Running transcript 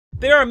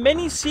There are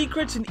many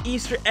secrets and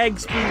Easter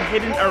eggs being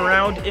hidden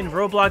around in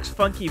Roblox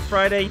Funky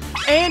Friday,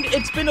 and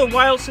it's been a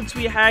while since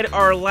we had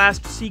our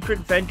last secret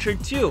venture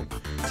too.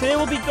 Today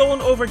we'll be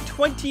going over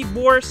 20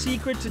 more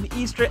secrets and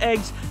Easter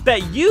eggs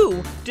that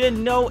you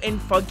didn't know in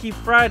Funky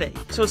Friday.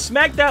 So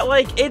smack that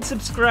like and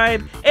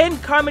subscribe,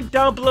 and comment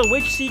down below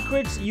which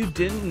secrets you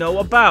didn't know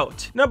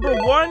about. Number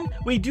 1,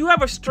 we do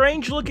have a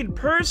strange looking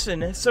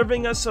person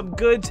serving us some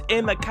goods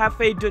in the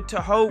Café de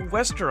Tahoe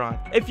restaurant.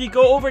 If you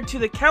go over to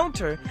the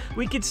counter,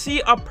 we can see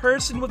a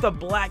person with a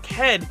black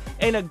head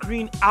and a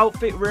green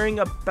outfit wearing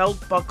a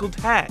belt-buckled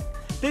hat.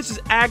 This is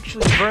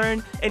actually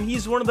Vern, and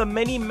he's one of the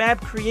many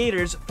map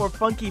creators for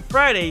Funky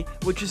Friday,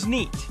 which is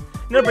neat.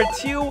 Number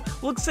 2,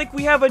 looks like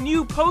we have a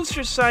new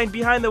poster sign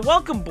behind the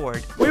welcome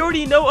board. We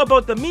already know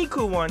about the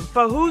Miku one,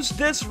 but who's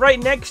this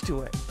right next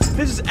to it?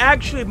 This is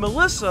actually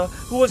Melissa,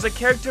 who was a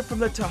character from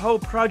the Tahoe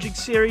Project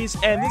series,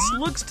 and this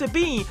looks to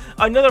be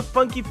another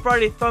Funky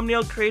Friday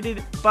thumbnail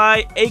created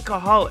by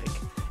Akeaholic.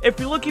 If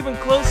we look even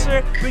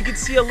closer, we can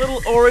see a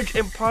little orange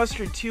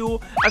imposter too,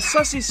 a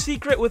sussy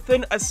secret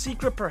within a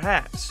secret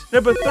perhaps.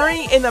 Number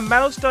 3, in the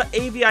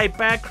mouse.avi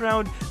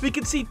background, we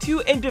can see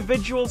 2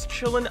 individuals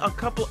chilling a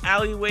couple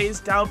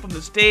alleyways down from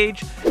the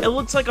stage. It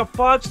looks like a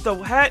fox with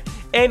a hat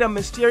and a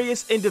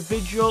mysterious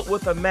individual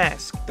with a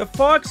mask. The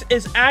fox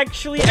is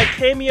actually a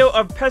cameo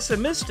of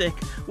Pessimistic,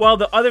 while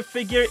the other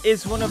figure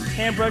is one of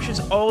Tambrush's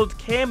old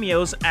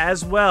cameos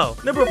as well.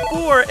 Number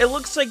 4, it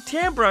looks like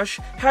Tambrush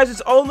has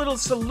his own little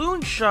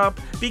saloon shop,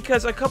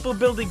 because a couple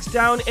buildings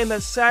down in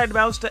the sad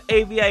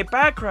mouse.avi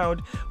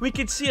background, we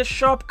could see a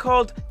shop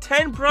called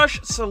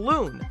Tambrush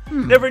Saloon.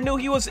 Never knew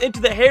he was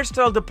into the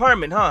hairstyle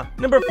department, huh?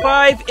 Number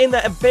 5, in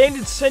the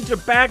abandoned center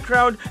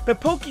background, the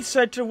Poke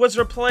Center was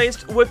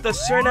replaced with the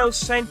Cerno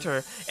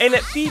Center, and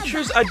it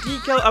features a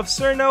decal of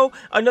Cerno,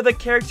 another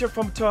character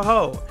from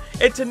Tahoe.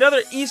 It's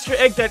another Easter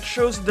egg that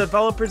shows the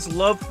developers'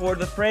 love for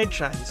the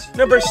franchise.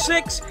 Number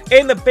 6,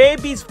 in the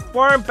Bambi's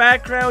farm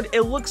background,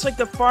 it looks like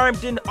the farm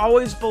didn't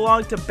always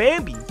belong to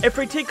Bambi. If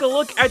we take a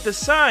look at the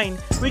sign,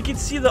 we can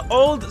see the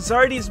old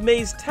Zardy's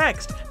Maze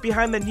text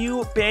behind the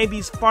new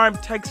Bambi's farm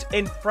text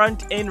in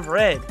front in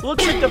red.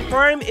 Looks like the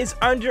farm is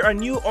under a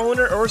new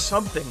owner or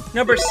something.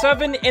 Number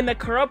 7, in the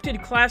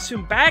corrupted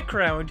classroom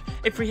background,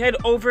 if we head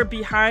over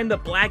behind the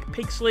black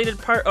pixelated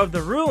part of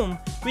the room,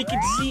 we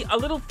can see a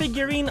little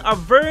figurine of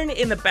Vern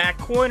in the back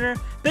corner.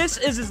 This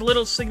is his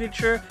little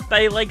signature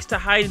that he likes to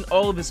hide in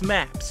all of his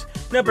maps.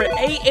 Number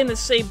 8, in the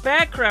same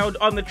background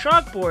on the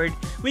chalkboard,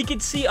 we can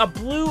see a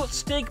blue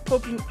stick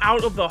poking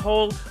out of the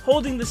hole,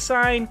 holding the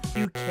sign,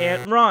 "You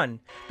can't run."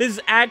 This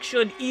is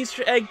actually an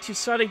Easter egg to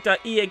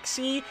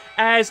Sonic.exe,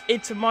 as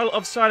it's a model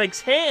of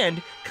Sonic's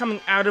hand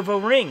coming out of a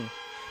ring.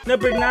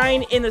 Number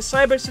 9, in the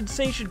Cyber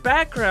Sensation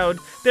background,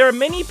 there are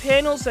many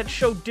panels that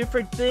show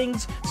different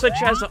things,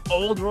 such as the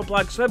old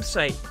Roblox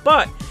website.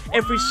 But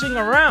if we swing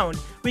around,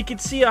 we can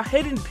see a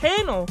hidden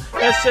panel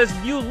that says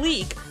 "New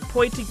Leak,"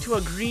 pointing to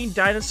a green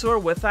dinosaur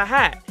with a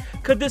hat.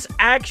 Could this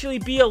actually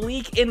be a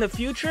leak in the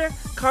future?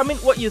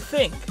 Comment what you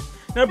think.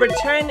 Number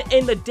 10,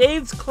 in the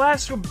Dave's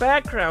classroom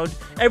background,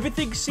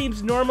 everything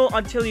seems normal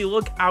until you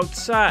look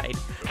outside.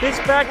 This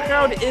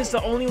background is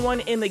the only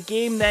one in the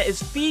game that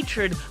is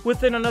featured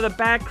within another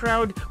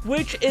background,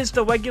 which is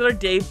the regular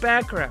Dave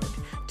background.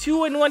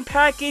 2-in-1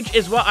 package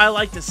is what I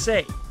like to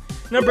say.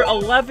 Number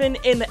 11,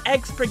 in the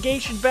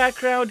Expurgation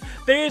background,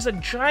 there is a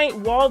giant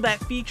wall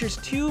that features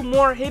 2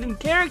 more hidden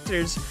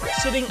characters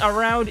sitting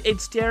around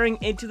and staring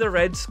into the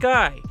red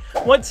sky.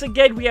 Once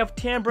again, we have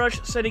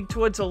Tambrush sitting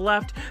towards the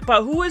left,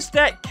 but who is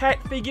that cat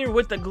figure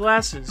with the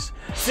glasses?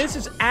 This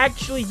is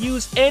actually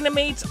Use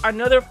Animates,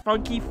 another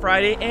Funky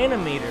Friday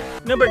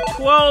animator. Number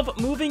 12,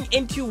 moving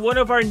into one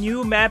of our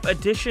new map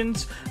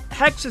additions,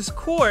 Hex's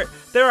Court,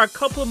 there are a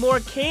couple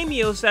more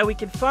cameos that we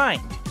can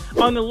find.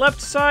 On the left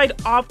side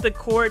off the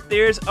court,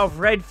 there's a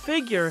red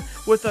figure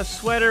with a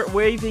sweater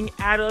waving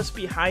at us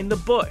behind the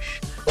bush.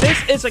 This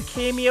is a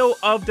cameo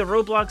of the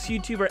Roblox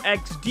YouTuber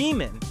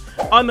X-Demon.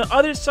 On the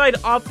other side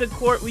off the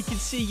court, we can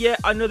see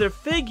yet another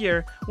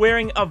figure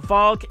wearing a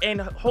Valk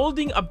and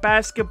holding a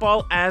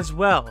basketball as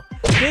well.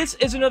 This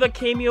is another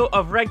cameo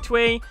of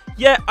Rectway,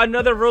 yet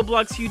another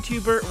Roblox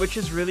YouTuber, which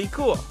is really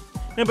cool.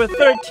 Number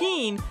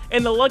 13,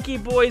 in the Lucky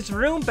Boys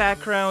room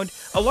background,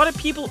 a lot of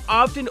people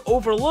often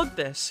overlook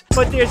this,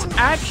 but there's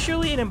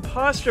actually an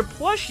imposter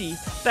plushie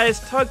that is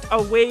tucked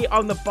away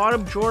on the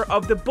bottom drawer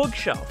of the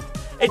bookshelf.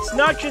 It's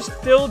not just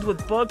filled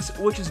with books,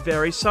 which is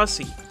very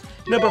sussy.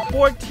 Number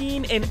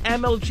 14, in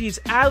MLG's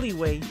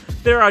alleyway,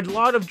 there are a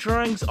lot of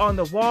drawings on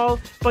the wall,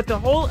 but the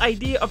whole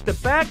idea of the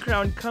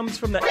background comes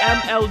from the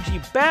MLG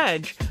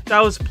badge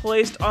that was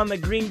placed on the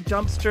green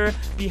dumpster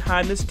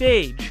behind the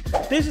stage.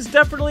 This is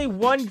definitely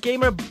one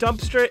gamer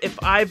dumpster if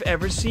I've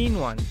ever seen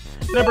one.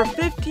 Number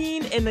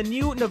 15, in the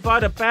new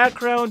Nevada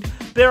background,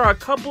 there are a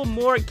couple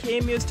more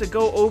cameos to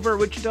go over,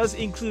 which does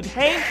include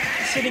Hank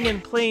sitting in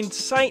plain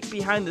sight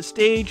behind the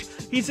stage.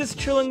 He's just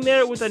chilling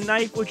there with a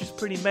knife, which is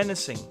pretty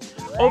menacing.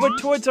 Over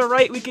towards our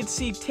right, we can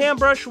see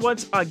Tambrush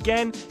once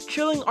again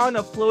chilling on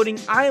a floating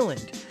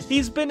island.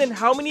 He's been in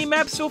how many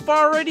maps so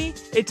far already?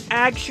 It's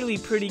actually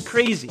pretty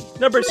crazy.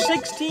 Number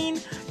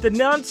 16, the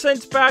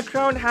nonsense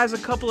background has a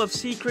couple of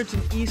secrets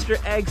and Easter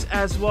eggs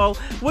as well,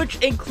 which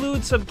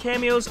include some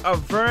cameos of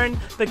Vern,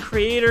 the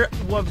creator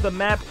of the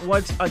map,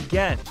 once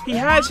again. He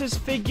has his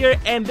figure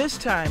and this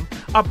time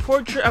a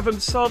portrait of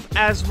himself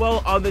as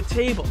well on the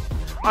table.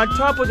 On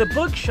top of the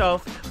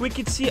bookshelf, we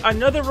can see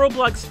another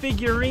Roblox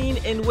figurine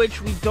in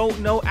which we don't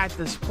know at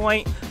this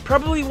point,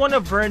 probably one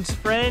of Vern's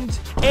friends,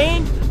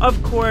 and,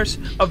 of course,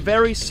 a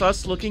very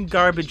sus looking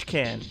garbage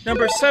can.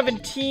 Number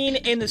 17,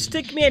 in the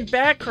Stickman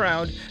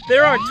background,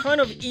 there are a ton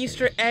of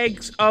Easter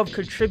eggs of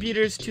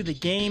contributors to the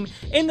game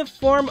in the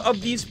form of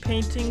these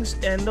paintings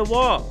in the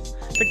wall.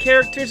 The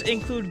characters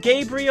include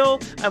Gabriel,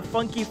 a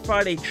Funky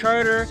Friday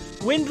charter,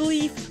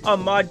 Windleaf, a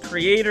mod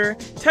creator,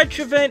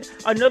 Tetravent,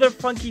 another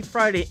Funky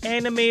Friday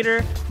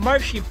animator,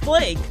 Marshy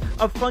Flake,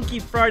 a Funky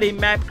Friday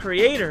map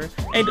creator,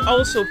 and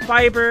also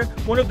Fiber,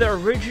 one of the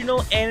original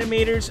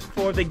animators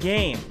for the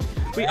game.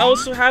 We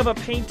also have a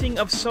painting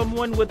of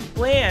someone with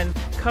Flan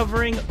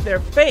covering their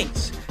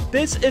face.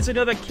 This is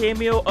another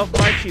cameo of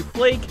Marshy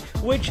Flake,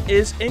 which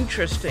is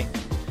interesting.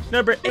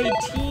 Number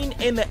 18,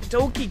 in the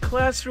Doki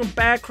classroom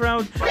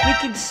background, we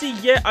can see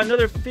yet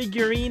another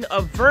figurine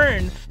of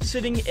Vern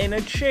sitting in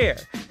a chair.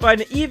 But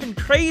an even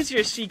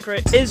crazier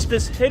secret is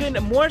this hidden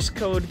Morse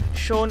code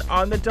shown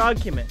on the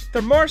document.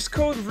 The Morse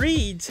code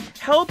reads,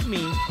 "Help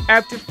me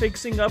after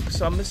fixing up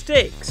some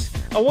mistakes."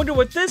 I wonder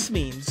what this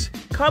means.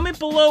 Comment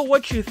below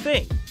what you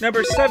think.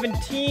 Number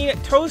 17,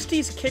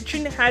 Toasty's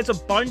Kitchen has a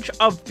bunch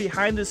of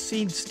behind the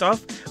scenes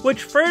stuff,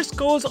 which first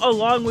goes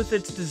along with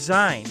its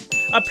design.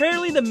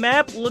 Apparently the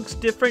map looks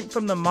different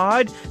from the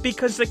mod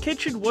because the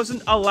kitchen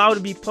wasn't allowed to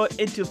be put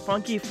into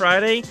Funky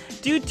Friday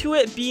due to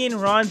it being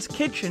Ron's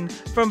kitchen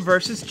from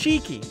Versus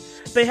Cheeky.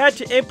 They had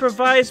to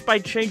improvise by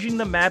changing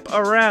the map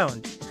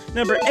around.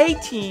 Number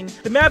 18,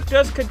 the map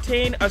does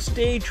contain a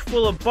stage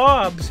full of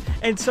Bobs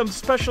and some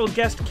special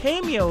guest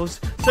cameos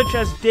such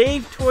as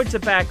Dave towards the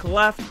back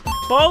left,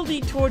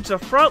 Baldy towards the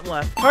front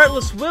left,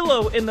 Heartless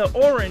Willow in the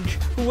orange,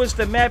 who was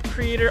the map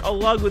creator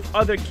along with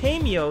other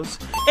cameos,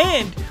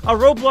 and a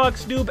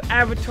Roblox noob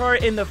avatar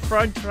in the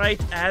front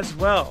right as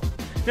well.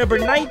 Number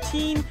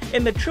 19,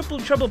 in the Triple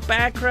Trouble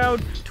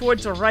background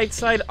towards the right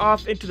side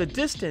off into the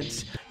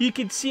distance, you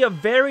can see a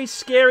very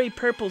scary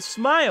purple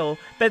smile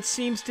that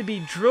seems to be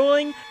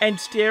drooling and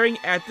staring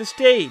at the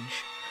stage.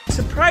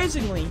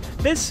 Surprisingly,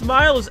 this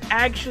smile is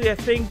actually a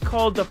thing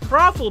called the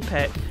Froffle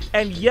Pet,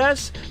 and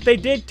yes, they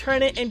did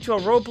turn it into a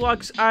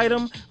Roblox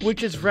item,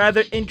 which is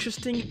rather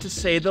interesting to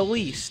say the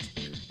least.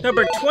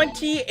 Number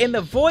 20, in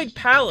the Void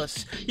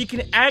Palace, you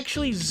can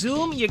actually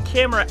zoom your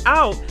camera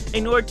out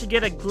in order to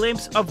get a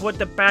glimpse of what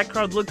the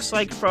background looks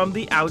like from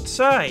the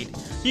outside.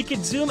 You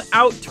can zoom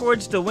out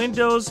towards the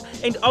windows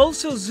and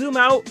also zoom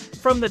out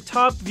from the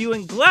top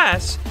viewing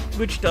glass,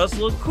 which does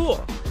look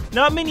cool.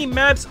 Not many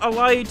maps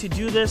allow you to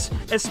do this,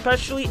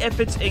 especially if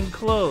it's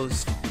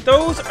enclosed.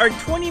 Those are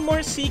 20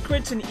 more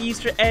secrets and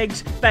Easter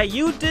eggs that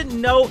you didn't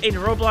know in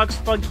Roblox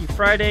Funky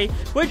Friday.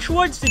 Which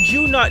ones did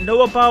you not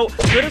know about?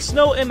 Let us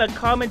know in the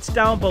comments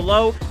down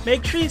below.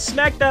 Make sure you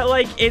smack that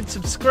like and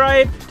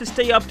subscribe to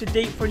stay up to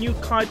date for new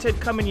content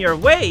coming your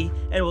way,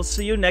 and we'll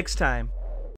see you next time.